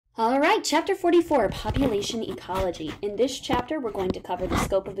All right, Chapter 44, Population Ecology. In this chapter, we're going to cover the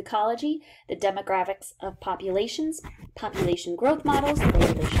scope of ecology, the demographics of populations, population growth models, the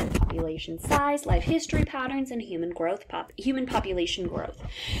relation of population size, life history patterns, and human population growth.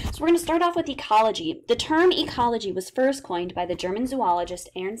 So we're going to start off with ecology. The term ecology was first coined by the German zoologist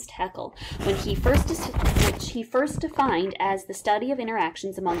Ernst Haeckel, which he first defined as the study of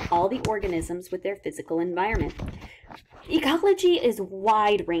interactions among all the organisms with their physical environment. Ecology is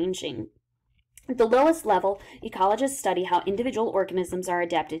wide-ranging. At the lowest level, ecologists study how individual organisms are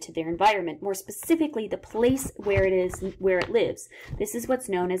adapted to their environment, more specifically the place where it lives. This is what's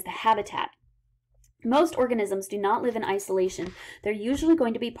known as the habitat. Most organisms do not live in isolation. They're usually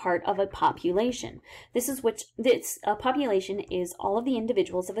going to be part of a population. A population is all of the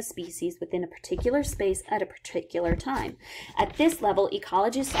individuals of a species within a particular space at a particular time. At this level,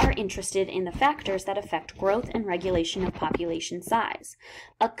 ecologists are interested in the factors that affect growth and regulation of population size.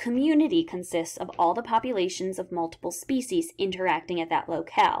 A community consists of all the populations of multiple species interacting at that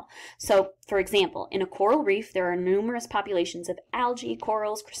locale. So, for example, in a coral reef, there are numerous populations of algae,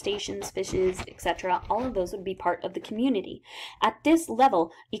 corals, crustaceans, fishes, etc. All of those would be part of the community. At this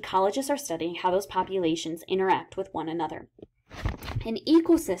level, ecologists are studying how those populations interact with one another. An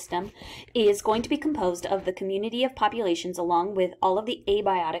ecosystem is going to be composed of the community of populations along with all of the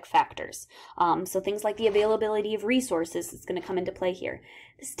abiotic factors. So things like the availability of resources is going to come into play here.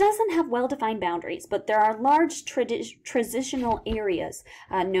 This doesn't have well-defined boundaries, but there are large transitional areas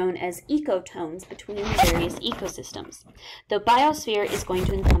known as ecotones between the various ecosystems. The biosphere is going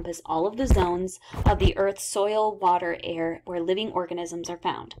to encompass all of the zones of the Earth's soil, water, air, where living organisms are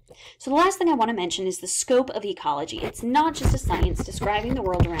found. So the last thing I want to mention is the scope of ecology. It's not just a science describing the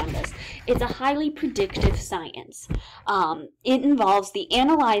world around us. It's a highly predictive science. It involves the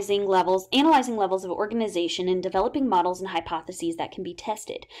analyzing levels of organization and developing models and hypotheses that can be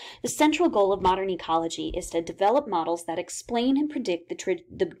tested. The central goal of modern ecology is to develop models that explain and predict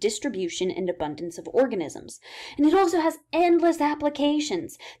the distribution and abundance of organisms. And it also has endless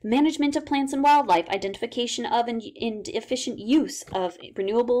applications. The management of plants and wildlife, identification of and efficient use of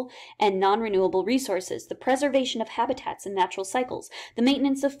renewable and non-renewable resources, the preservation of habitats and natural cycles, the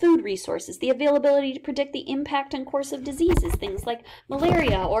maintenance of food resources, the availability to predict the impact and course of diseases, things like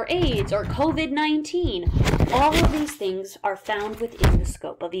malaria or AIDS or COVID-19. All of these things are found within the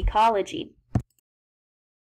scope of ecology.